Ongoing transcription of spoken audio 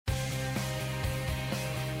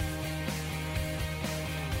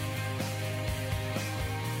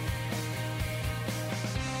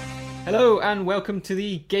Hello and welcome to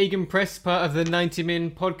the Gegenpress, part of the 90 Min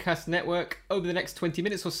podcast network. Over the next 20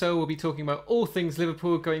 minutes or so, we'll be talking about all things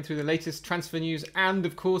Liverpool, going through the latest transfer news and,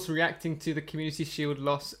 of course, reacting to the Community Shield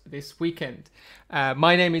loss this weekend.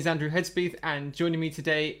 My name is Andrew Headspeeth, and joining me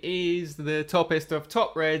today is the toppest of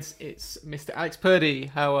top Reds. It's Mr. Alex Purdy.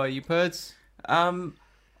 How are you, Purds? I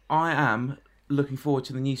am looking forward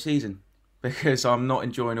to the new season because I'm not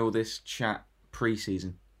enjoying all this chat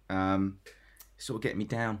pre-season. Sort of getting me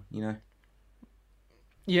down, you know.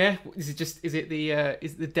 Yeah, is it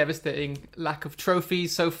the devastating lack of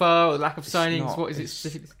trophies so far, or lack of signings? What is it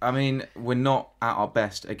specifically? I mean, we're not at our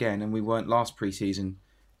best again, and we weren't last pre-season.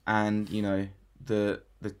 And you know, the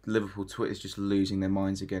Liverpool Twitter's just losing their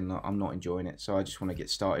minds again. I'm not enjoying it, so I just want to get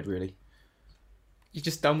started. Really, You're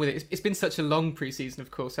just done with it. It's been such a long pre-season, of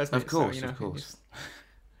course, hasn't it? of course, So, of course.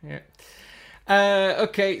 Yeah.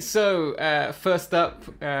 Okay, so first up,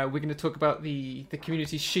 we're going to talk about the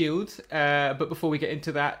Community Shield. But before we get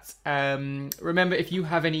into that, remember, if you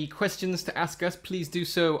have any questions to ask us, please do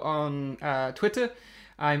so on Twitter.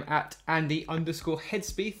 I'm at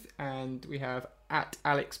Andy_Headspeeth, and we have at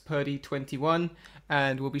AlexPurdy21,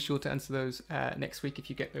 and we'll be sure to answer those next week if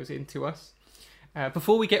you get those in to us.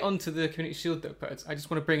 Before we get on to the Community Shield, though, Purds, I just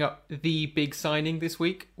want to bring up the big signing this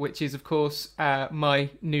week, which is, of course, my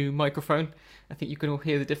new microphone. I think you can all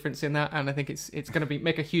hear the difference in that, and I think it's going to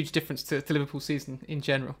make a huge difference to Liverpool's season in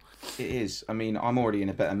general. It is. I mean, I'm already in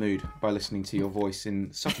a better mood by listening to your voice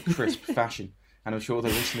in such a crisp fashion, and I'm sure the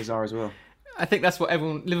listeners are as well. I think that's what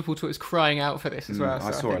Liverpool Twitter is crying out for this as well.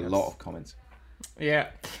 I saw a lot of comments. Yeah.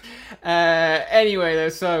 Anyway, though,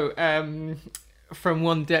 so from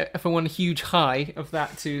one huge high of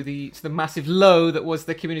that to the massive low that was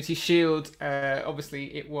the Community Shield.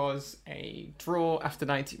 Obviously, it was a draw after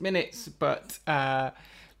 90 minutes, but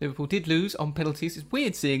Liverpool did lose on penalties. It's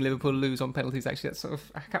weird seeing Liverpool lose on penalties. Actually, that's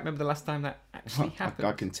I can't remember the last time that actually happened.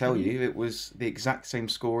 I can tell you, it was the exact same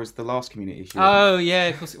score as the last Community Shield. Oh yeah,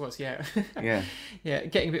 of course it was. Yeah. Yeah. Yeah,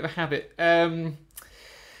 getting a bit of a habit.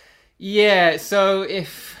 Yeah, so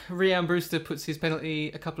if Ryan Brewster puts his penalty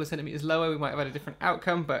a couple of centimetres lower, we might have had a different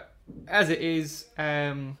outcome. But as it is,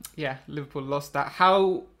 Liverpool lost that.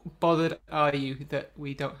 How bothered are you that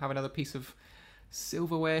we don't have another piece of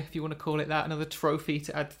silverware, if you want to call it that, another trophy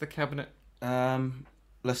to add to the cabinet?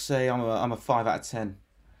 Let's say I'm a 5 out of 10.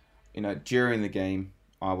 You know, during the game,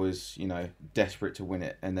 I was, desperate to win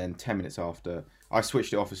it. And then 10 minutes after, I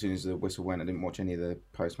switched it off as soon as the whistle went. I didn't watch any of the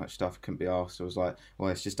post-match stuff. Couldn't be asked. So I was like, well,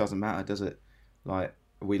 it just doesn't matter, does it? Like,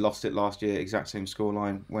 we lost it last year, exact same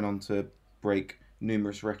scoreline. Went on to break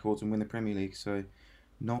numerous records and win the Premier League. So,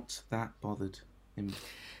 not that bothered.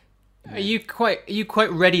 Are you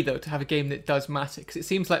quite ready though to have a game that does matter? Because it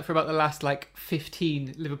seems like for about the last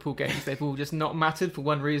 15 Liverpool games, they've all just not mattered for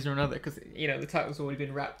one reason or another. Because the title's already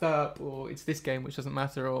been wrapped up, or it's this game which doesn't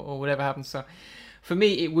matter, or whatever happens. So, for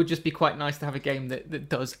me, it would just be quite nice to have a game that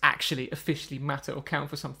does actually officially matter or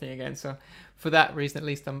count for something again. So, for that reason, at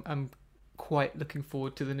least, I'm quite looking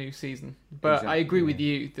forward to the new season. But Exactly, I agree with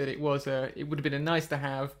you that it would have been a nice to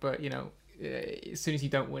have, but as soon as you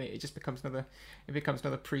don't win it, it becomes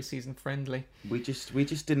another pre-season friendly. We just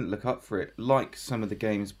didn't look up for it. Like some of the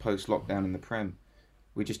games post-lockdown in the Prem,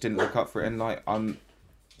 we just didn't look up for it. And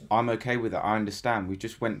I'm okay with it. I understand. We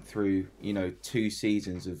just went through 2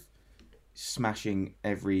 seasons of smashing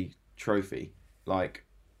every trophy. Like,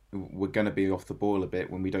 we're going to be off the ball a bit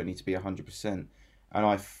when we don't need to be 100%. And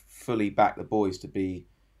I fully back the boys to be,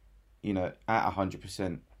 at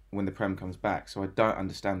 100% when the Prem comes back. So I don't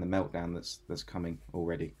understand the meltdown that's coming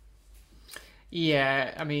already.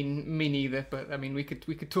 Yeah, I mean, me neither. But I mean, we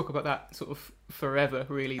could talk about that sort of forever,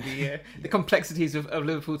 really. The complexities of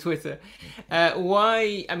Liverpool Twitter.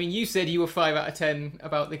 Why? I mean, you said you were 5 out of 10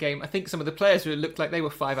 about the game. I think some of the players looked like they were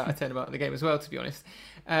 5 out of 10 about the game as well, to be honest.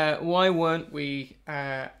 Why weren't we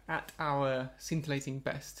at our scintillating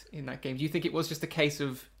best in that game? Do you think it was just a case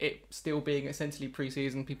of it still being essentially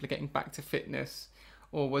pre-season, people are getting back to fitness?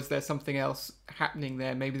 Or was there something else happening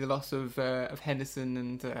there? Maybe the loss of Henderson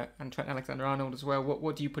and Trent Alexander-Arnold as well.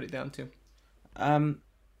 What do you put it down to?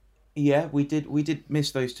 Yeah, we did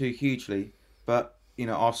miss those two hugely, but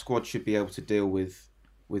our squad should be able to deal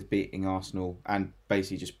with beating Arsenal and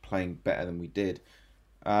basically just playing better than we did.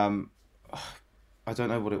 I don't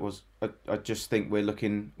know what it was. I just think we're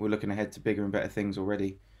looking ahead to bigger and better things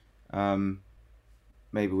already.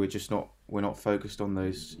 Maybe we're not focused on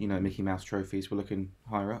those, Mickey Mouse trophies. We're looking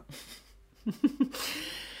higher up.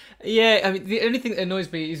 Yeah, I mean, the only thing that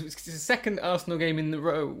annoys me is it's the second Arsenal game in the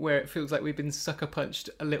row where it feels like we've been sucker punched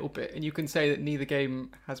a little bit, and you can say that neither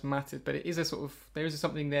game has mattered, but there is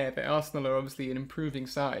something there that Arsenal are obviously an improving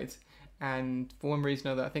side, and for one reason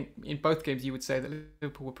or another, I think in both games you would say that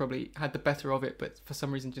Liverpool were probably had the better of it, but for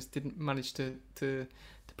some reason just didn't manage to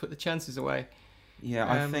put the chances away. Yeah,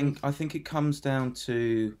 I think it comes down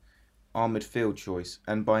to our midfield choice,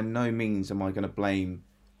 and by no means am I going to blame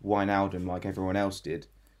Wijnaldum like everyone else did.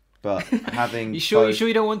 But having you sure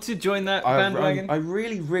you don't want to join that bandwagon? I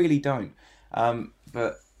really, really don't.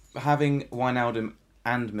 But having Wijnaldum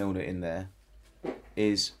and Milner in there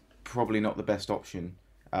is probably not the best option,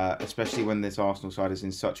 especially when this Arsenal side is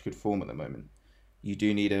in such good form at the moment. You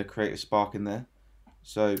do need a creative spark in there,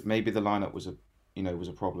 so maybe the lineup was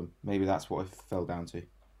a problem. Maybe that's what it fell down to.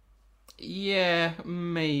 Yeah,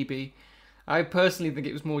 maybe. I personally think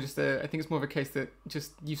it was more I think it's more of a case that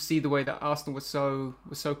just you see the way that Arsenal was so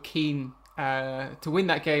keen to win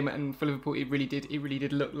that game, and for Liverpool it really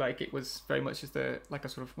did look like it was very much just like a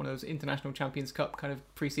sort of one of those international Champions Cup kind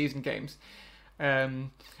of pre-season games.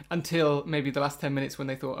 Until maybe the last 10 minutes when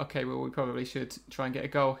they thought, okay, well, we probably should try and get a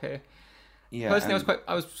goal here. Yeah. Personally,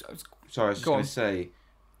 I was sorry, I was just going to say,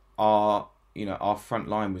 our front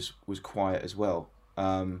line was quiet as well.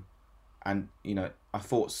 And I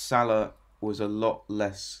thought Salah was a lot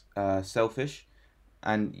less selfish,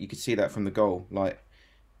 and you could see that from the goal. Like,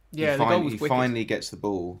 yeah, the goal was he wicked. finally gets the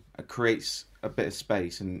ball, creates a bit of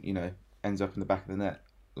space, and ends up in the back of the net.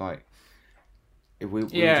 Like, we were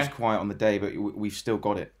just quiet on the day, but we've still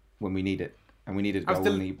got it when we need it, and we needed a goal,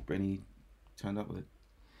 and he turned up with it.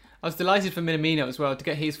 I was delighted for Minamino as well to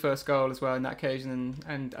get his first goal as well in that occasion,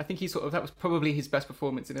 and I think that was probably his best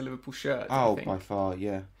performance in a Liverpool shirt. Oh, by far,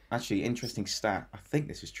 yeah. Actually, interesting stat. I think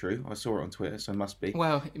this is true. I saw it on Twitter, so it must be.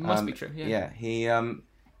 Well, it must be true. Yeah. Yeah,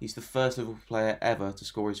 he's the first Liverpool player ever to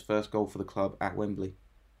score his first goal for the club at Wembley.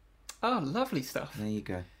 Oh, lovely stuff. There you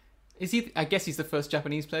go. Is he? I guess he's the first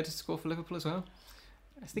Japanese player to score for Liverpool as well.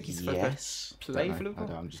 I think he's the first to play for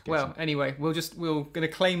Liverpool. I'm just guessing. Well, anyway, we're going to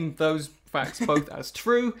claim those facts both as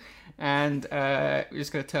true, and we're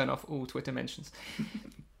just going to turn off all Twitter mentions.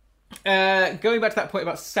 Going back to that point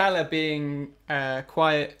about Salah being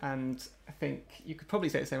quiet, and I think you could probably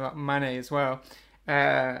say the same about Mane as well.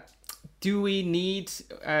 Do we need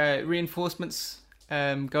reinforcements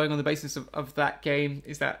going on the basis of that game?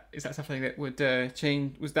 Is that something that would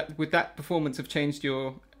change? Would that performance have changed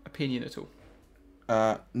your opinion at all?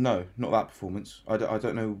 No, not that performance. I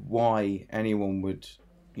don't know why anyone would,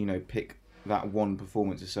 pick that one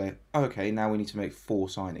performance to say, okay, now we need to make 4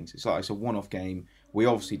 signings. It's like it's a one-off game. We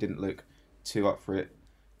obviously didn't look too up for it.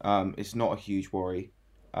 It's not a huge worry.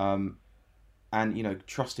 And,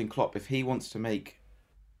 trusting Klopp, if he wants to make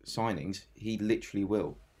signings, he literally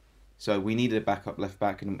will. So we needed a backup left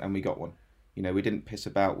back, and we got one. We didn't piss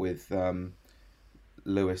about with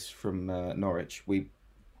Lewis from Norwich.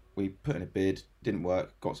 We put in a bid, didn't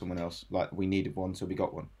work, got someone else. Like, we needed one, so we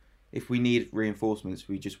got one. If we need reinforcements,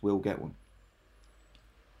 we just will get one.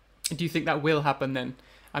 Do you think that will happen then?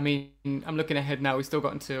 I mean, I'm looking ahead now. We've still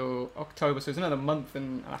got until October, so it's another month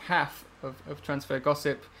and a half of transfer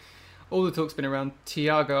gossip. All the talk's been around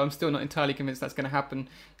Thiago. I'm still not entirely convinced that's going to happen.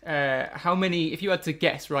 How many, if you had to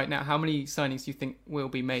guess right now, how many signings do you think will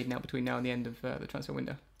be made now between now and the end of the transfer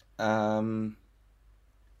window? 1.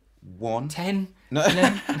 10? No.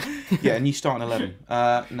 Yeah, and you start on 11.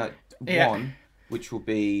 No, yeah. 1, which will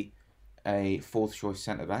be a 4th choice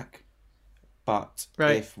centre back. But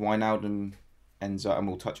right. If Wijnaldum ends up, and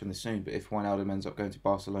we'll touch on this soon, but if Wijnaldum ends up going to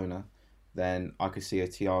Barcelona, then I could see a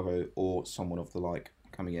Thiago or someone of the like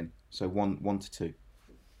coming in. So 1 to 2,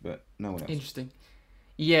 but no one else. Interesting.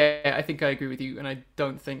 Yeah, I think I agree with you, and I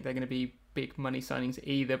don't think they're going to be big money signings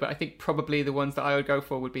either. But I think probably the ones that I would go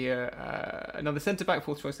for would be another centre back,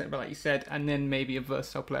 4th choice centre back, like you said, and then maybe a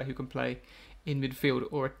versatile player who can play in midfield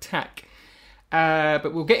or attack.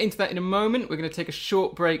 But we'll get into that in a moment. We're going to take a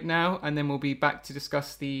short break now, and then we'll be back to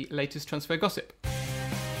discuss the latest transfer gossip.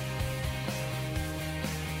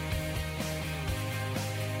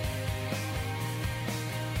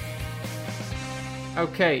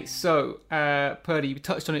 Okay, so Purdy, you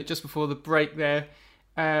touched on it just before the break there.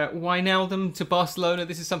 Wijnaldum to Barcelona.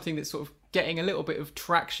 This is something that's sort of getting a little bit of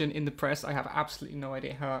traction in the press. I have absolutely no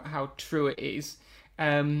idea how true it is.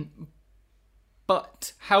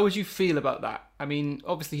 But how would you feel about that? I mean,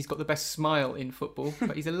 obviously he's got the best smile in football,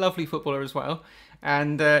 but he's a lovely footballer as well.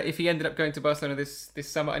 And if he ended up going to Barcelona this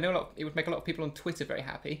summer, I know it would make a lot of people on Twitter very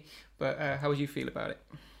happy. But how would you feel about it?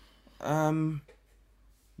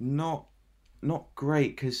 Not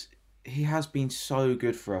great, because he has been so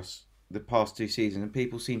good for us the past 2 seasons, and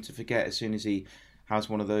people seem to forget as soon as he has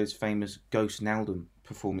one of those famous Ghost Naldum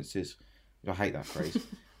performances. I hate that phrase.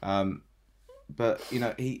 But,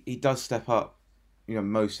 he does step up,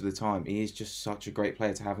 most of the time. He is just such a great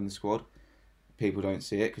player to have in the squad. people don't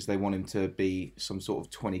see it because they want him to be some sort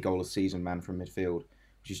of 20 goal a season man from midfield,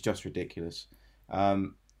 which is just ridiculous.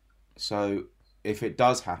 So if it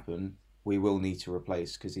does happen, we will need to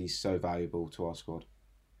replace because he's so valuable to our squad.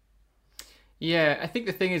 Yeah, I think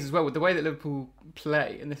the thing is as well, with the way that Liverpool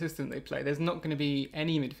play and the system they play, there's not going to be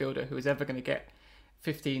any midfielder who is ever going to get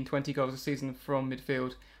 15, 20 goals a season from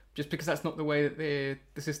midfield, just because that's not the way that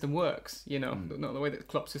the system works, not the way that the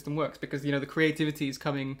Klopp system works, because, the creativity is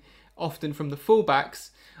coming often from the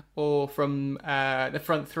fullbacks or from the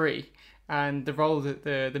front three, and the role that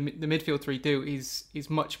the midfield three do is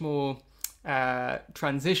much more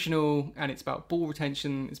transitional, and it's about ball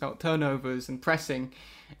retention, it's about turnovers and pressing,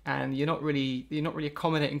 and you're not really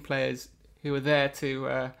accommodating players who are there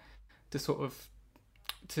to sort of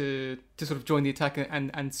join the attack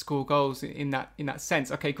and score goals in that sense.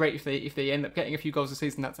 Okay, great if they end up getting a few goals a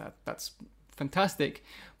season, that's fantastic,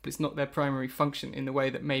 but it's not their primary function in the way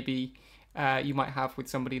that maybe you might have with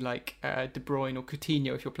somebody like De Bruyne or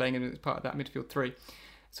Coutinho if you're playing him as part of that midfield three.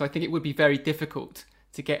 So I think it would be very difficult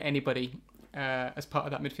to get anybody as part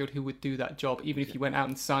of that midfield who would do that job, even if you went out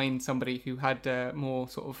and signed somebody who had more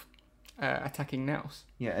sort of attacking nous.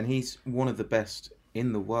 Yeah, and he's one of the best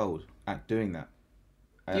in the world at doing that.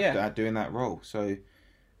 At doing that role. So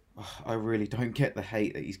I really don't get the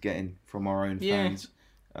hate that he's getting from our own fans.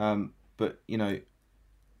 But,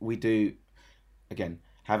 we do, again,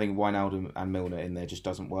 having Wijnaldum and Milner in there just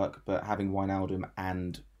doesn't work, but having Wijnaldum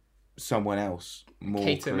and someone else more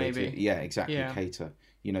Keita, creative, maybe. Yeah, exactly, Keita.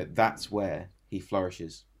 That's where he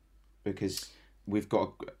flourishes, because we've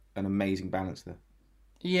got an amazing balance there.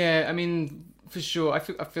 Yeah, I mean, for sure. I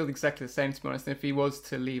feel exactly the same, to be honest. And if he was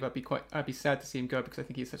to leave, I'd be sad to see him go, because I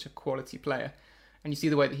think he's such a quality player. And you see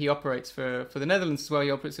the way that he operates for the Netherlands as well.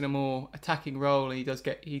 He operates in a more attacking role, and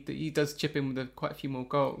he does chip in with quite a few more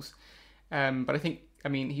goals. But I think,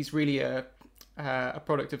 he's really a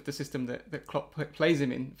product of the system that Klopp plays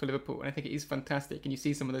him in for Liverpool, and I think it is fantastic. And you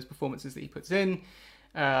see some of those performances that he puts in.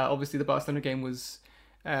 Obviously, the Barcelona game was.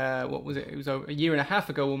 What was it? It was a year and a half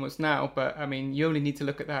ago almost now, but you only need to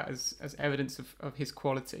look at that as evidence of his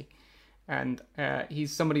quality, and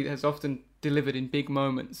he's somebody that has often delivered in big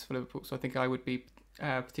moments for Liverpool. So I think I would be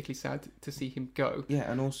particularly sad to see him go.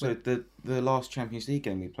 Yeah, and also the last Champions League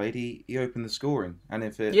game we played, he opened the scoring, and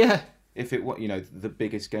if it was the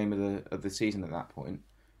biggest game of the season at that point,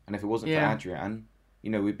 and if it wasn't for Adrian,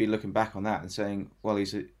 we'd be looking back on that and saying, well,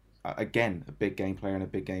 he's again a big game player in a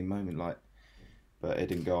big game moment, like. But it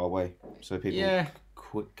didn't go our way. So people,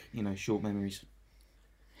 quick, short memories.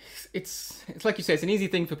 It's like you say, it's an easy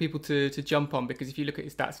thing for people to jump on, because if you look at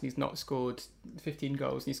his stats and he's not scored 15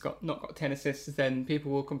 goals and he's not got 10 assists, then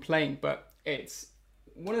people will complain. But it's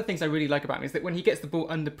one of the things I really like about him is that when he gets the ball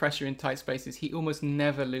under pressure in tight spaces, he almost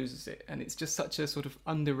never loses it, and it's just such a sort of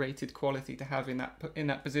underrated quality to have in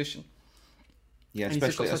that position. Yeah,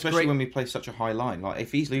 especially when we play such a high line. Like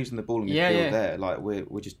if he's losing the ball in midfield there, like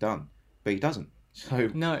we're just done. But he doesn't. So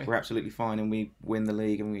we're absolutely fine, and we win the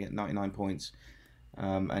league, and we get 99 points,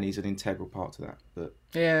 and he's an integral part to that. But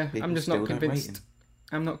I'm just not convinced.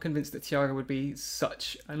 I'm not convinced that Thiago would be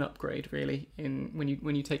such an upgrade, really, when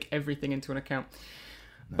you take everything into an account.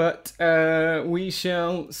 No. But we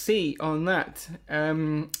shall see on that.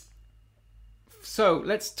 So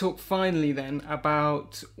let's talk finally then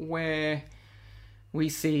about where we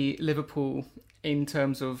see Liverpool in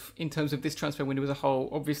terms of this transfer window as a whole.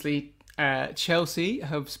 Obviously. Chelsea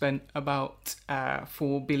have spent about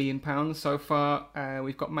 £4 billion so far.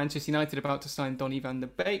 We've got Manchester United about to sign Donny van de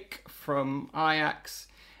Beek from Ajax.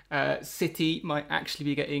 City might actually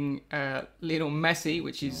be getting Lionel Messi,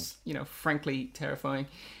 which is, frankly terrifying.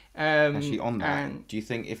 Actually, on that, do you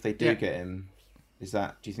think if they do get him,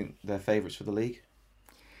 do you think they're favourites for the league?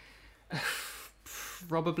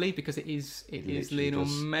 Probably, because it is Lionel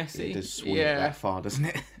Messi. It does swing that far, doesn't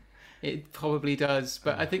it? It probably does,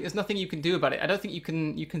 but I think there's nothing you can do about it. I don't think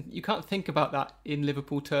you can't think about that in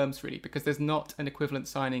Liverpool terms, really, because there's not an equivalent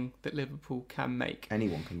signing that Liverpool can make.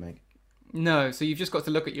 Anyone can make. No, so you've just got to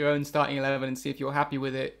look at your own starting 11 and see if you're happy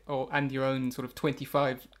with it, and your own sort of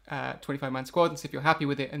 25-man squad, and see if you're happy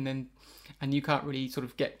with it, and you can't really sort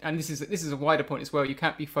of get. And this is a wider point as well. You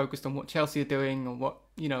can't be focused on what Chelsea are doing or what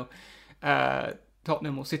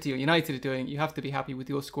Tottenham or City or United are doing. You have to be happy with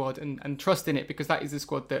your squad and trust in it, because that is the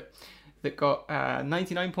squad that got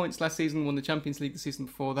 99 points last season, won the Champions League the season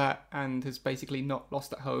before that, and has basically not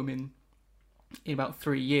lost at home in about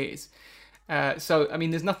 3 years. So I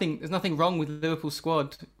mean, there's nothing wrong with Liverpool's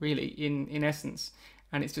squad really in essence,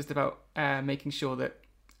 and it's just about making sure that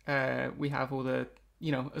we have all the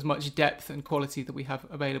as much depth and quality that we have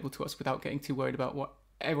available to us without getting too worried about what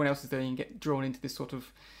everyone else is doing and get drawn into this sort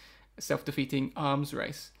of self-defeating arms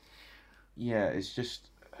race. Yeah, it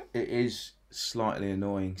is slightly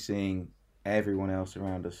annoying seeing everyone else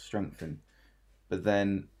around us strengthen, but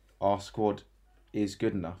then our squad is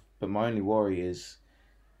good enough. But my only worry is,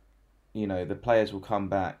 the players will come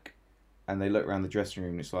back and they look around the dressing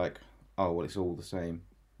room and it's like, oh, well, it's all the same.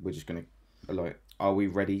 We're just going to, are we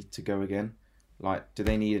ready to go again? Like, do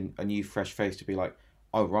they need a new fresh face to be like,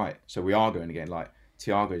 oh, right, so we are going again? Like,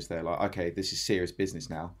 Thiago's there, like, okay, this is serious business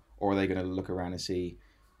now. Or are they going to look around and see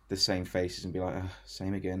the same faces and be like,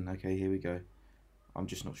 same again, okay, here we go. I'm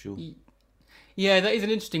just not sure. Yeah, that is an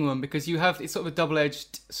interesting one because it's sort of a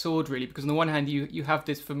double-edged sword, really. Because on the one hand, you have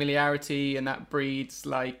this familiarity, and that breeds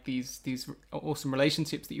like these awesome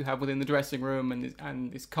relationships that you have within the dressing room,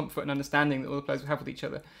 and this comfort and understanding that all the players have with each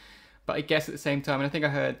other. But I guess at the same time, and I think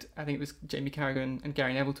it was Jamie Carragher and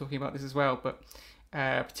Gary Neville talking about this as well. But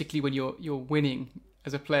particularly when you're winning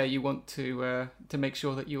as a player, you want to make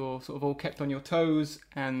sure that you're sort of all kept on your toes,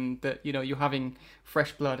 and that you're having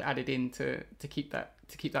fresh blood added in to keep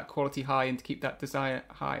that quality high and to keep that desire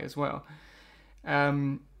high as well.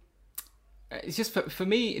 It's just for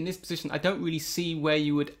me in this position, I don't really see where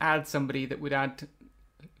you would add somebody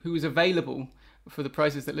who is available for the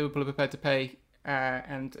prices that Liverpool are prepared to pay,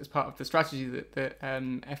 and as part of the strategy that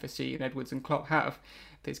FSG and Edwards and Klopp have,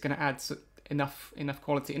 that's going to add enough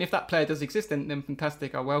quality. And if that player does exist, then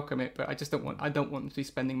fantastic, I'll welcome it. But I don't want to be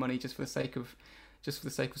spending money just for the sake of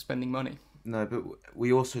spending money. No, but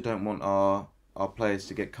we also don't want our players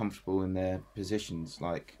to get comfortable in their positions.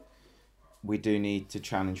 Like, we do need to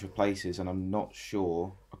challenge for places, and I'm not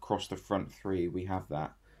sure across the front three we have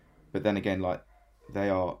that. But then again, like, they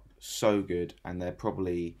are so good, and they're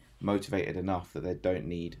probably motivated enough that they don't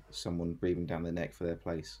need someone breathing down their neck for their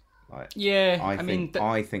place. Like, yeah,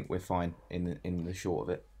 I think we're fine in the short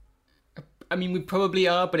of it. I mean, we probably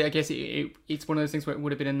are, but I guess it's one of those things where it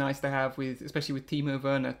would have been a nice to have especially with Timo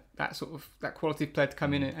Werner, that quality player to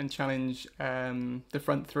come in and challenge the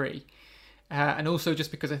front three, and also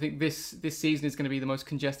just because I think this season is going to be the most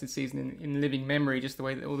congested season in living memory, just the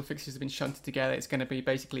way that all the fixtures have been shunted together. It's going to be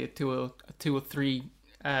basically a two or three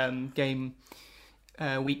game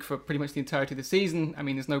week for pretty much the entirety of the season. I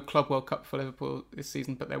mean, there's no Club World Cup for Liverpool this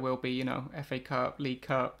season, but there will be, FA Cup, League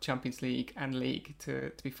Cup, Champions League, and League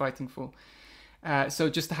to be fighting for. So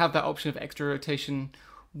just to have that option of extra rotation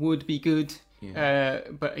would be good. Yeah.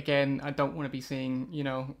 But again, I don't want to be seeing,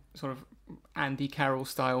 sort of Andy Carroll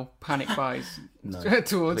style panic buys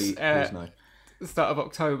towards please no. The start of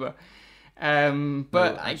October.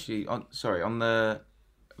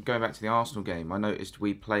 Going back to the Arsenal game, I noticed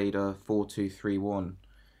we played a 4-2-3-1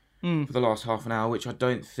 for the last half an hour, which I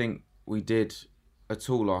don't think we did at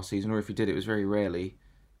all last season, or if we did, it was very rarely.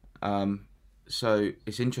 So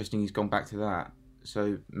it's interesting he's gone back to that.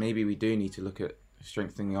 So maybe we do need to look at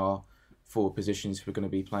strengthening our forward positions if we're going to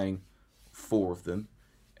be playing four of them,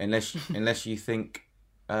 unless you think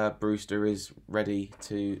Brewster is ready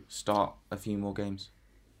to start a few more games.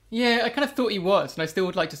 Yeah, I kind of thought he was, and I still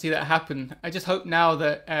would like to see that happen. I just hope now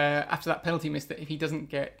that after that penalty miss, that if he doesn't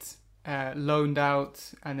get loaned out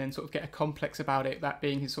and then sort of get a complex about it, that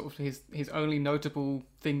being his only notable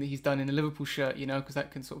thing that he's done in a Liverpool shirt, because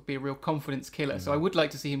that can sort of be a real confidence killer. So I would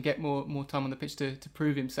like to see him get more time on the pitch to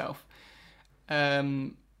prove himself.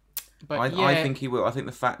 I think he will. I think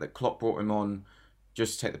the fact that Klopp brought him on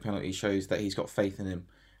just to take the penalty shows that he's got faith in him,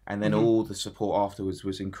 and then all the support afterwards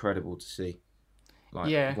was incredible to see.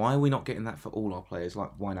 Why are we not getting that for all our players,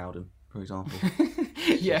 like Wijnaldum, for example?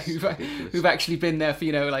 who've actually been there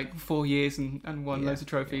for 4 years and won loads of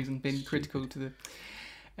trophies and been critical to the.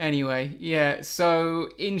 Anyway, so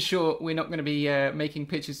in short, we're not going to be making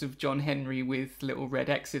pictures of John Henry with little red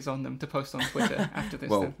X's on them to post on Twitter after this.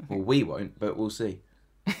 Well, we won't, but we'll see.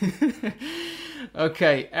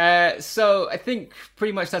 Okay, so I think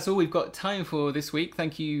pretty much that's all we've got time for this week.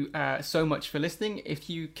 Thank you so much for listening. If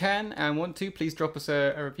you can and want to, please drop us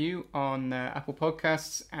a review on Apple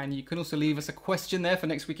Podcasts, and you can also leave us a question there for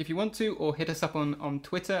next week if you want to, or hit us up on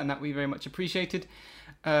Twitter, and that would be very much appreciated.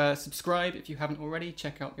 Subscribe if you haven't already.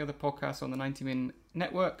 Check out the other podcasts on the 90 Min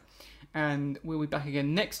Network, and we'll be back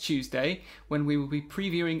again next Tuesday when we will be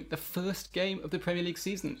previewing the first game of the Premier League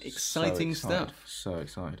season. Exciting stuff. So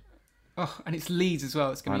excited. Oh, and it's Leeds as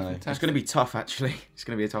well. It's going to be fantastic. It's going to be tough, actually. It's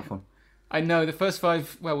going to be a tough one. I know. The first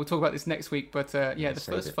five... Well, we'll talk about this next week, but the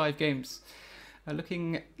first 5 games are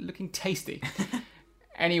looking tasty.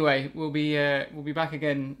 Anyway, we'll be back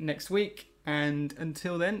again next week, and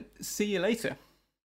until then, see you later.